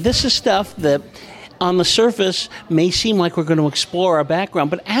reality, this is stuff that on the surface may seem like we're going to explore our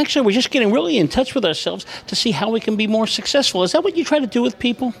background, but actually we're just getting really in touch with ourselves to see how we can be more successful. Is that what you try to do with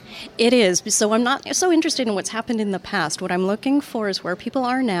people? It is. So I'm not so interested in what's happened in the past. What I'm looking for is where people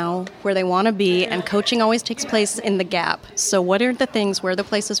are now, where they want to be, and coaching always takes place in the gap. So what are the things, where are the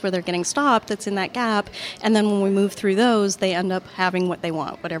places where they're getting stopped that's in that gap, and then when we move through those, they end up having what they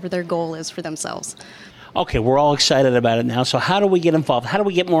want, whatever their goal is for themselves. Okay, we're all excited about it now. So how do we get involved? How do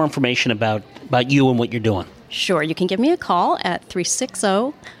we get more information about you and what you're doing? Sure. You can give me a call at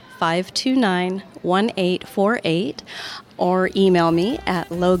 360-529-1848 or email me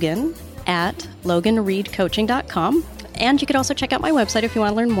at logan@loganreedcoaching.com. And you could also check out my website if you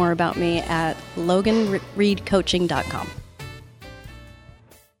want to learn more about me at loganreedcoaching.com.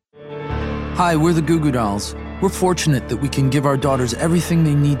 Hi, we're the Goo Goo Dolls. We're fortunate that we can give our daughters everything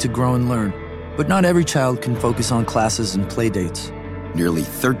they need to grow and learn. But not every child can focus on classes and play dates. Nearly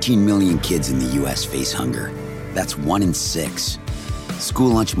 13 million kids in the U.S. face hunger. That's 1 in 6.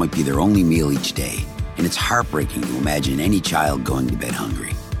 School lunch might be their only meal each day, and it's heartbreaking to imagine any child going to bed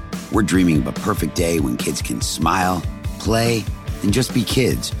hungry. We're dreaming of a perfect day when kids can smile, play, and just be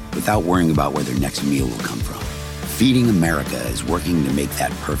kids without worrying about where their next meal will come from. Feeding America is working to make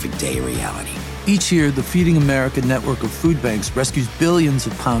that perfect day a reality. Each year, the Feeding America network of food banks rescues billions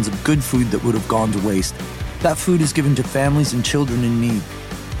of pounds of good food that would have gone to waste. That food is given to families and children in need.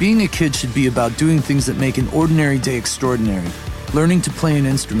 Being a kid should be about doing things that make an ordinary day extraordinary. Learning to play an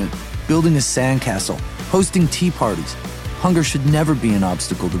instrument, building a sandcastle, hosting tea parties. Hunger should never be an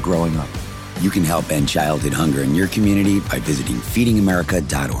obstacle to growing up. You can help end childhood hunger in your community by visiting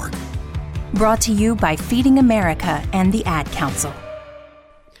feedingamerica.org. Brought to you by Feeding America and the Ad Council.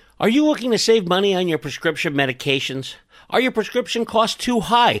 Are you looking to save money on your prescription medications? Are your prescription costs too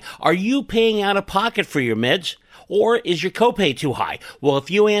high? Are you paying out of pocket for your meds? Or is your copay too high? Well,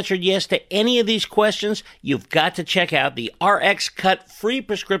 if you answered yes to any of these questions, you've got to check out the RX Cut free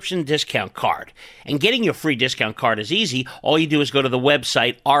prescription discount card. And getting your free discount card is easy. All you do is go to the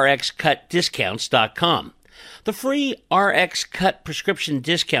website rxcutdiscounts.com. The free RX Cut prescription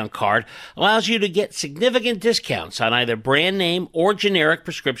discount card allows you to get significant discounts on either brand name or generic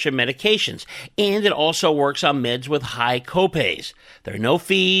prescription medications, and it also works on meds with high copays. There are no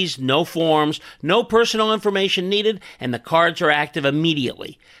fees, no forms, no personal information needed, and the cards are active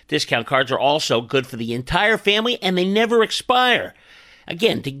immediately. Discount cards are also good for the entire family, and they never expire.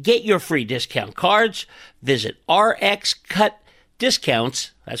 Again, to get your free discount cards, visit rxcutdiscounts,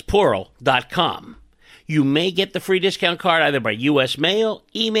 that's plural.com. You may get the free discount card either by U.S. mail,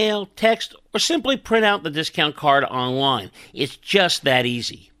 email, text, or simply print out the discount card online. It's just that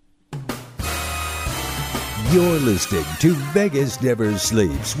easy. You're listening to Vegas Never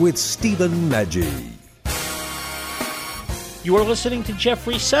Sleeps with Stephen Maggi. You are listening to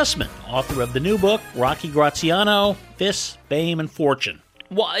Jeffrey Sussman, author of the new book, Rocky Graziano, Fists, Fame, and Fortune.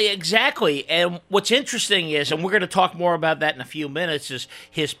 Well, exactly. And what's interesting is, and we're going to talk more about that in a few minutes, is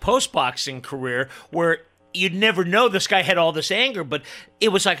his post-boxing career, where you'd never know this guy had all this anger, but it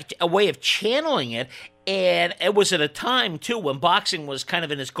was like a way of channeling it. And it was at a time, too, when boxing was kind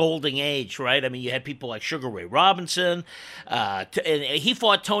of in its golden age, right? I mean, you had people like Sugar Ray Robinson, and he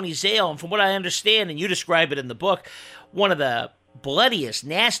fought Tony Zale, and from what I understand, and you describe it in the book, one of the bloodiest,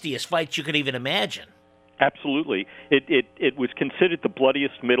 nastiest fights you could even imagine. Absolutely. It was considered the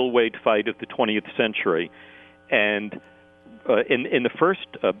bloodiest middleweight fight of the 20th century. And in the first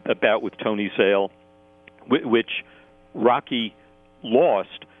bout with Tony Zale, which Rocky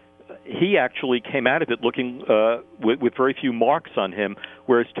lost, he actually came out of it looking with very few marks on him,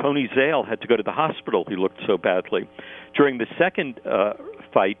 whereas Tony Zale had to go to the hospital. He looked so badly. During the second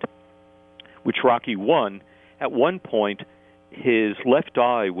fight, which Rocky won, at one point his left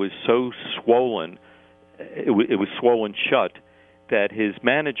eye was so swollen, it was swollen shut, that his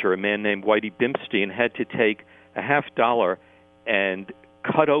manager, a man named Whitey Bimstein, had to take a $50 and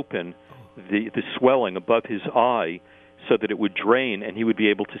cut open the swelling above his eye so that it would drain and he would be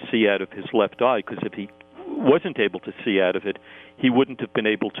able to see out of his left eye, because if he wasn't able to see out of it, he wouldn't have been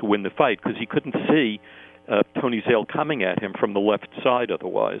able to win the fight because he couldn't see Tony Zale coming at him from the left side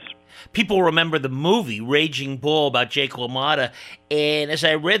otherwise. People remember the movie Raging Bull about Jake LaMotta, and as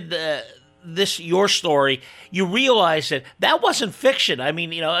I read your story, you realize that wasn't fiction. I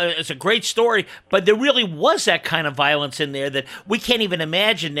mean, it's a great story, but there really was that kind of violence in there that we can't even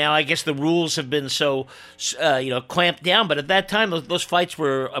imagine now. I guess the rules have been so, clamped down, but at that time, those fights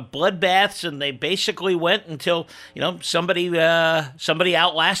were bloodbaths, and they basically went until, somebody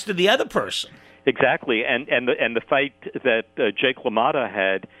outlasted the other person. Exactly, and the fight that Jake LaMotta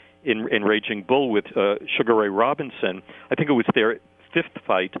had in Raging Bull with Sugar Ray Robinson, I think it was their fifth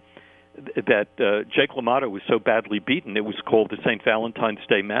fight, that Jake LaMotta was so badly beaten, it was called the St. Valentine's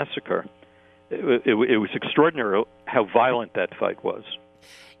Day Massacre. It was extraordinary how violent that fight was.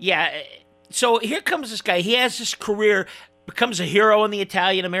 Yeah, so here comes this guy. He has this career, becomes a hero in the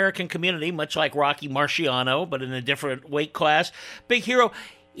Italian-American community, much like Rocky Marciano, but in a different weight class. Big hero.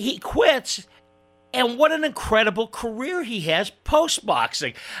 He quits. And what an incredible career he has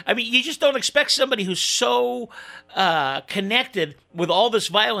post-boxing. I mean, you just don't expect somebody who's so connected with all this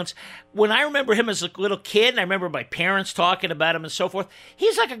violence. When I remember him as a little kid, and I remember my parents talking about him and so forth,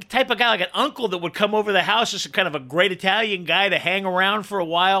 he's like a type of guy, like an uncle that would come over the house, just kind of a great Italian guy to hang around for a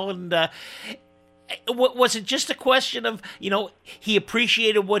while. And was it just a question of, he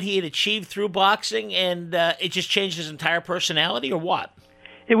appreciated what he had achieved through boxing, and it just changed his entire personality, or what?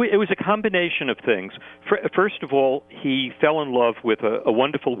 It was a combination of things. First of all, he fell in love with a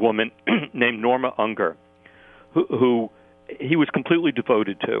wonderful woman named Norma Unger, who he was completely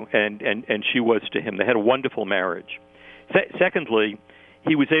devoted to, and she was to him. They had a wonderful marriage. Secondly,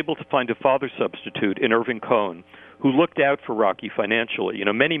 he was able to find a father substitute in Irving Cohn, who looked out for Rocky financially.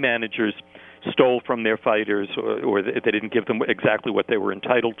 Many managers stole from their fighters, or they didn't give them exactly what they were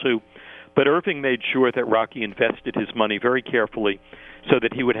entitled to. But Irving made sure that Rocky invested his money very carefully so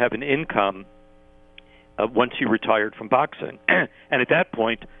that he would have an income once he retired from boxing. And at that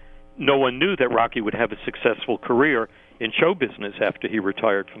point, no one knew that Rocky would have a successful career in show business after he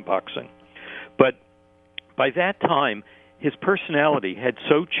retired from boxing. But by that time, his personality had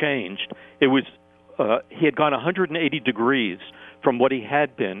so changed. It was he had gone 180 degrees from what he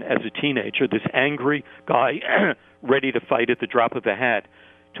had been as a teenager, this angry guy ready to fight at the drop of a hat,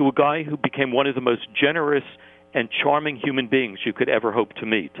 to a guy who became one of the most generous and charming human beings you could ever hope to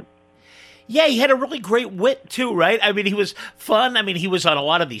meet. Yeah, he had a really great wit, too, right? I mean, he was fun. I mean, he was on a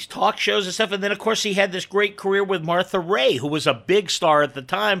lot of these talk shows and stuff. And then, of course, he had this great career with Martha Raye, who was a big star at the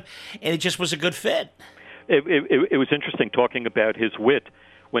time, and it just was a good fit. It was interesting talking about his wit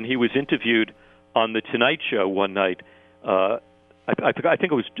when he was interviewed on The Tonight Show one night. I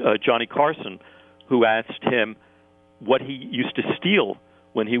think it was Johnny Carson who asked him what he used to steal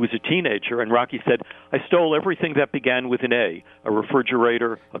when he was a teenager, and Rocky said, I stole everything that began with an A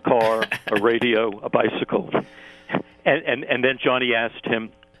refrigerator, a car, a radio, a bicycle. And then Johnny asked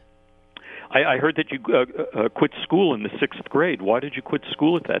him, I heard that you quit school in the 6th grade. Why did you quit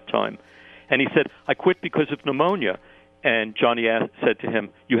school at that time? And he said, I quit because of pneumonia. And Johnny said to him,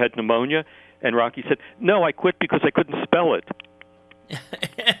 you had pneumonia? And Rocky said, no, I quit because I couldn't spell it.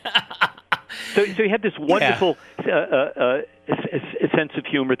 So he had this wonderful sense of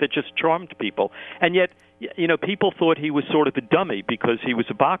humor that just charmed people. And yet, people thought he was sort of a dummy because he was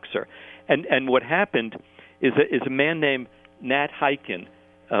a boxer. And what happened is a man named Nat Hiken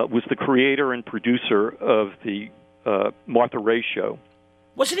was the creator and producer of the Martha Raye show.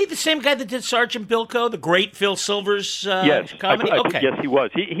 Wasn't he the same guy that did Sergeant Bilko, the great Phil Silvers yes, comedy? Okay. Yes, he was.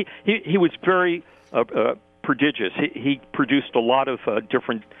 He was very prodigious. He produced a lot of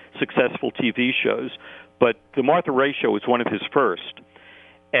different successful TV shows, but the Martha Raye show was one of his first.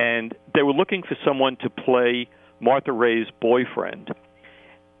 And they were looking for someone to play Martha Raye's boyfriend.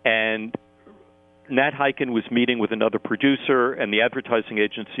 And Nat Hiken was meeting with another producer and the advertising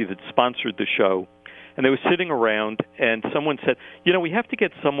agency that sponsored the show. And they were sitting around, and someone said, we have to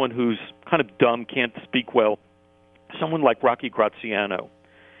get someone who's kind of dumb, can't speak well, someone like Rocky Graziano.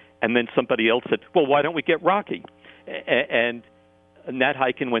 And then somebody else said, well, why don't we get Rocky? And Nat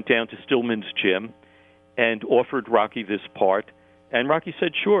Hiken went down to Stillman's gym and offered Rocky this part, and Rocky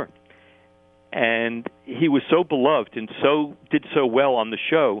said, sure. And he was so beloved and did so well on the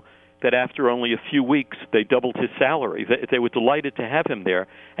show that after only a few weeks, they doubled his salary. They were delighted to have him there.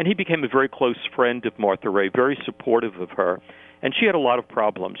 And he became a very close friend of Martha Raye, very supportive of her. And she had a lot of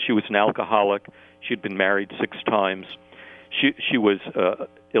problems. She was an alcoholic. She'd been married 6 times. She was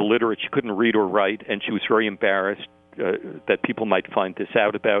illiterate. She couldn't read or write, and she was very embarrassed that people might find this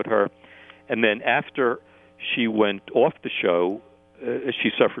out about her. And then after she went off the show,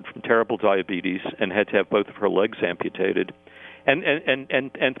 she suffered from terrible diabetes and had to have both of her legs amputated.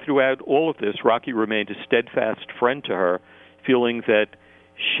 And throughout all of this, Rocky remained a steadfast friend to her, feeling that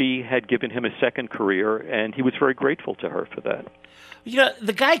she had given him a second career, and he was very grateful to her for that. You know,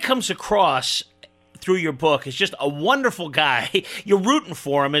 the guy comes across through your book as just a wonderful guy. You're rooting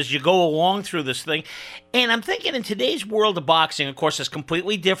for him as you go along through this thing. And I'm thinking in today's world of boxing, of course, it's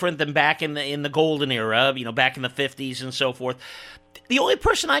completely different than back in the golden era, back in the 50s and so forth. The only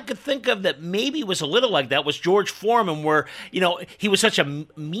person I could think of that maybe was a little like that was George Foreman, where, he was such a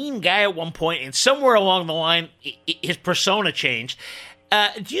mean guy at one point, and somewhere along the line, his persona changed.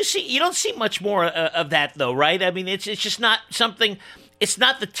 You don't see much more of that, though, right? I mean, it's just not something, it's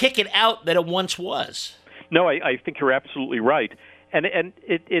not the ticket out that it once was. No, I think you're absolutely right. And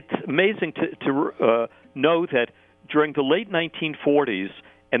it's amazing to know that during the late 1940s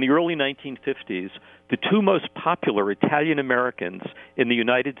and the early 1950s, the two most popular Italian Americans in the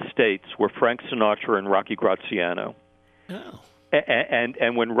United States were Frank Sinatra and Rocky Graziano. Oh.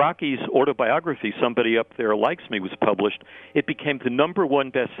 And when Rocky's autobiography, Somebody Up There Likes Me, was published, it became the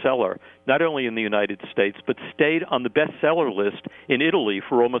 #1 bestseller, not only in the United States, but stayed on the bestseller list in Italy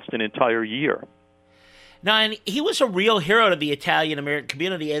for almost an entire year. Now, and he was a real hero to the Italian-American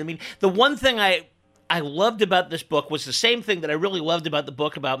community. I mean, the one thing I loved about this book was the same thing that I really loved about the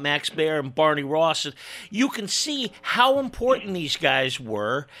book about Max Baer and Barney Ross. You can see how important these guys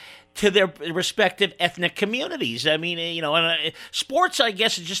were to their respective ethnic communities. I mean, sports, I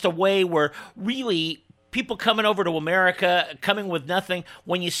guess, is just a way where really people coming over to America, coming with nothing,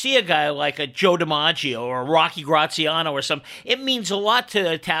 when you see a guy like a Joe DiMaggio or a Rocky Graziano or something, it means a lot to an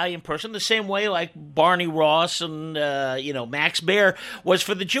Italian person, the same way like Barney Ross and, Max Baer was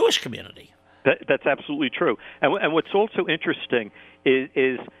for the Jewish community. That's absolutely true. And what's also interesting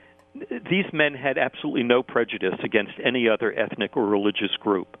is these men had absolutely no prejudice against any other ethnic or religious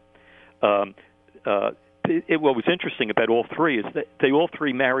group. What was interesting about all three is that they all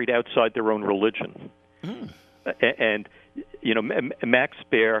three married outside their own religion. And Max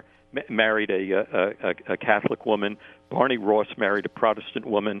Baer married a Catholic woman, Barney Ross married a Protestant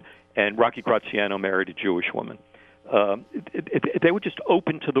woman, and Rocky Graziano married a Jewish woman. They were just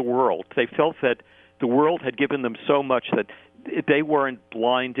open to the world. They felt that the world had given them so much that they weren't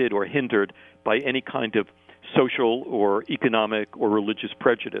blinded or hindered by any kind of social or economic or religious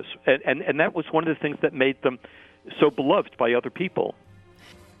prejudice. And that was one of the things that made them so beloved by other people.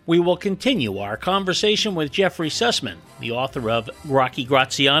 We will continue our conversation with Jeffrey Sussman, the author of Rocky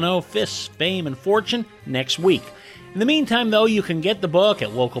Graziano, Fists, Fame, and Fortune, next week. In the meantime, though, you can get the book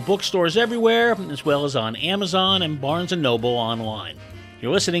at local bookstores everywhere, as well as on Amazon and Barnes & Noble online.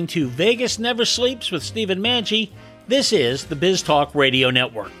 You're listening to Vegas Never Sleeps with Stephen Maggi. This is the Biz Talk Radio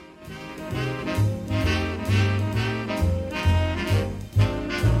Network.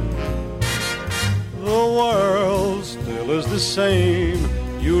 The world still is the same,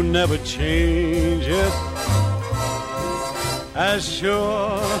 you never change it. As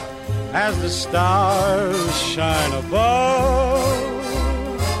sure as the stars shine above,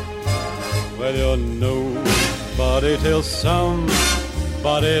 well, you're nobody till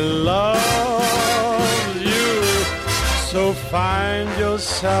somebody loves you. So find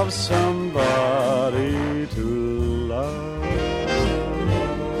yourself somebody to love.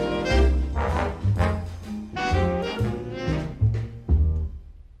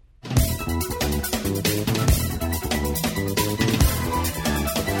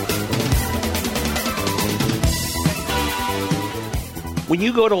 When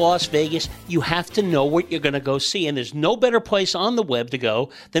you go to Las Vegas, you have to know what you're going to go see, and there's no better place on the web to go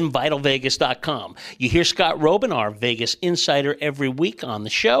than VitalVegas.com. You hear Scott Robin, our Vegas insider, every week on the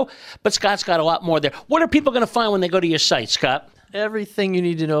show, but Scott's got a lot more there. What are people going to find when they go to your site, Scott? Everything you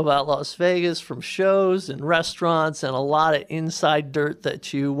need to know about Las Vegas, from shows and restaurants, and a lot of inside dirt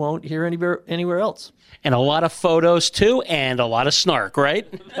that you won't hear anywhere else. And a lot of photos, too, and a lot of snark, right?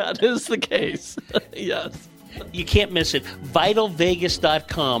 That is the case. Yes. You can't miss it.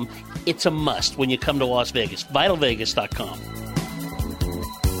 VitalVegas.com. It's a must when you come to Las Vegas. VitalVegas.com.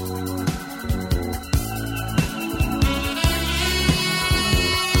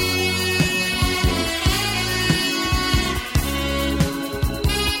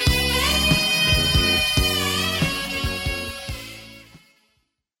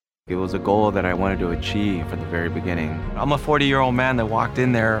 It was a goal that I wanted to achieve from the very beginning. I'm a 40-year-old man that walked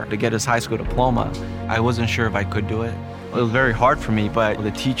in there to get his high school diploma. I wasn't sure if I could do it. It was very hard for me, but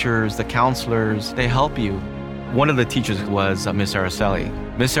the teachers, the counselors, they help you. One of the teachers was Miss Araceli.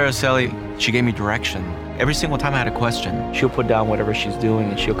 Miss Araceli, she gave me direction. Every single time I had a question, she'll put down whatever she's doing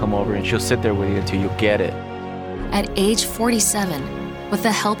and she'll come over and she'll sit there with you until you get it. At age 47, with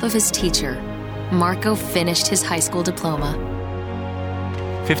the help of his teacher, Marco finished his high school diploma.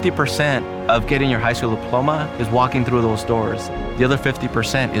 50% of getting your high school diploma is walking through those doors. The other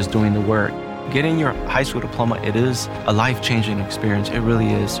 50% is doing the work. Getting your high school diploma, it is a life-changing experience. It really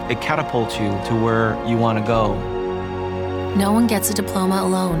is. It catapults you to where you want to go. No one gets a diploma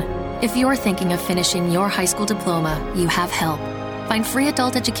alone. If you're thinking of finishing your high school diploma, you have help. Find free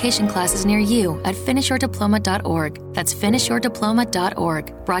adult education classes near you at finishyourdiploma.org. That's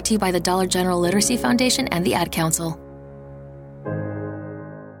finishyourdiploma.org. Brought to you by the Dollar General Literacy Foundation and the Ad Council.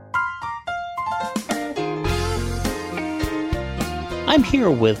 I'm here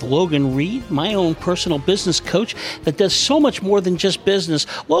with Logan Reed, my own personal business coach that does so much more than just business.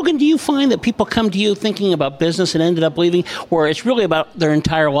 Logan, do you find that people come to you thinking about business and ended up leaving, or it's really about their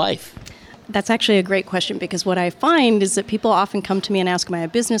entire life? That's actually a great question, because what I find is that people often come to me and ask, am I a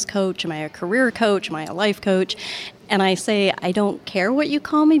business coach? Am I a career coach? Am I a life coach? And I say, I don't care what you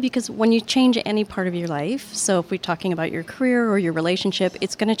call me, because when you change any part of your life, so if we're talking about your career or your relationship,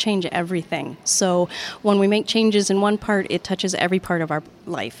 it's going to change everything. So when we make changes in one part, it touches every part of our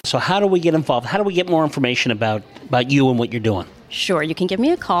life. So how do we get involved? How do we get more information about you and what you're doing? Sure. You can give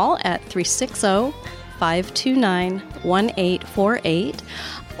me a call at 360-529-1848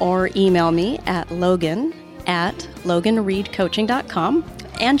 or email me at logan@loganreedcoaching.com.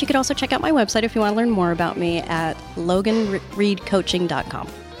 And you could also check out my website if you want to learn more about me at loganreedcoaching.com.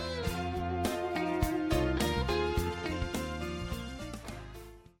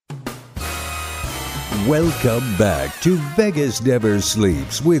 Welcome back to Vegas Never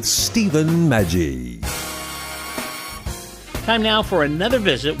Sleeps with Stephen Maggi. Time now for another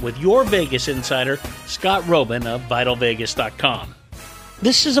visit with your Vegas insider, Scott Robin of VitalVegas.com.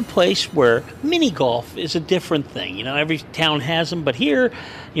 This is a place where mini golf is a different thing. You know, every town has them, but here,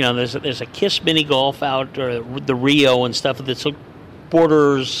 you know, there's a KISS mini golf out, or the Rio and stuff that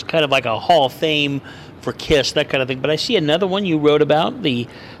borders kind of like a Hall of Fame for KISS, that kind of thing. But I see another one you wrote about, the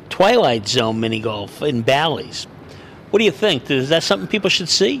Twilight Zone mini golf in Bally's. What do you think? Is that something people should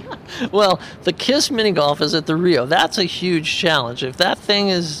see? Well, the KISS mini golf is at the Rio. That's a huge challenge. If that thing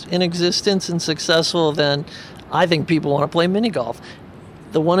is in existence and successful, then I think people want to play mini golf.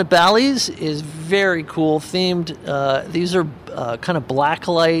 The one at Bally's is very cool themed. These are kind of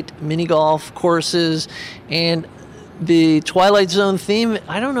blacklight mini golf courses, and the Twilight Zone theme,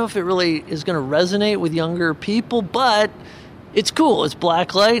 I don't know if it really is going to resonate with younger people, but it's cool. It's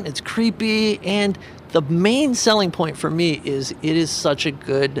blacklight, it's creepy, and the main selling point for me is it is such a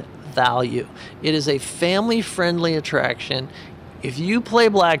good value. It is a family-friendly attraction. If you play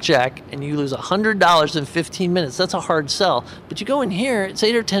blackjack and you lose $100 in 15 minutes, that's a hard sell. But you go in here, it's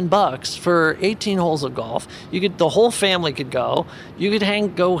 $8 or $10 for 18 holes of golf. The whole family could go. You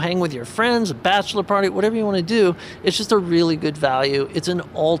could go hang with your friends, a bachelor party, whatever you want to do. It's just a really good value. It's an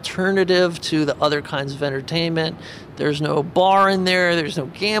alternative to the other kinds of entertainment. There's no bar in there. There's no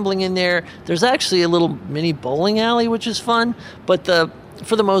gambling in there. There's actually a little mini bowling alley, which is fun. But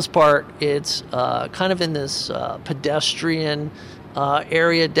for the most part, it's kind of in this pedestrian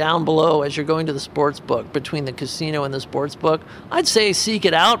area down below as you're going to the sports book, between the casino and the sports book. I'd say seek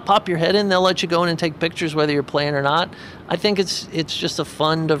it out, pop your head in. They'll let you go in and take pictures whether you're playing or not. I think it's just a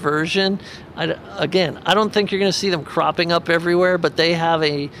fun diversion. I don't think you're going to see them cropping up everywhere, but they have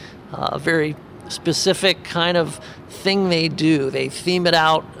a very specific kind of thing they do. They theme it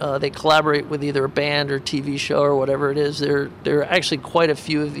out. They collaborate with either a band or TV show or whatever it is. There are actually quite a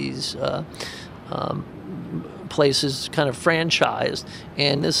few of these places kind of franchised,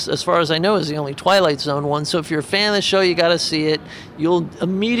 and this, as far as I know, is the only Twilight Zone one. So if you're a fan of the show, you got to see it. You'll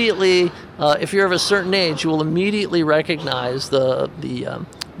immediately, if you're of a certain age, you will immediately recognize the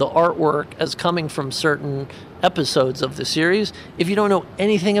artwork as coming from certain episodes of the series. If you don't know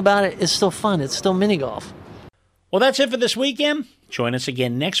anything about it, it's still fun. It's still mini golf. Well, that's it for this weekend. Join us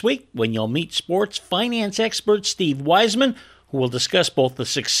again next week when you'll meet sports finance expert Steve Wiseman, who will discuss both the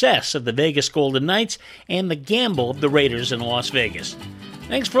success of the Vegas Golden Knights and the gamble of the Raiders in Las Vegas.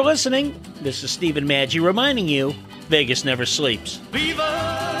 Thanks for listening. This is Stephen Maggi reminding you, Vegas never sleeps.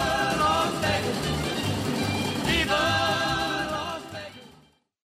 Viva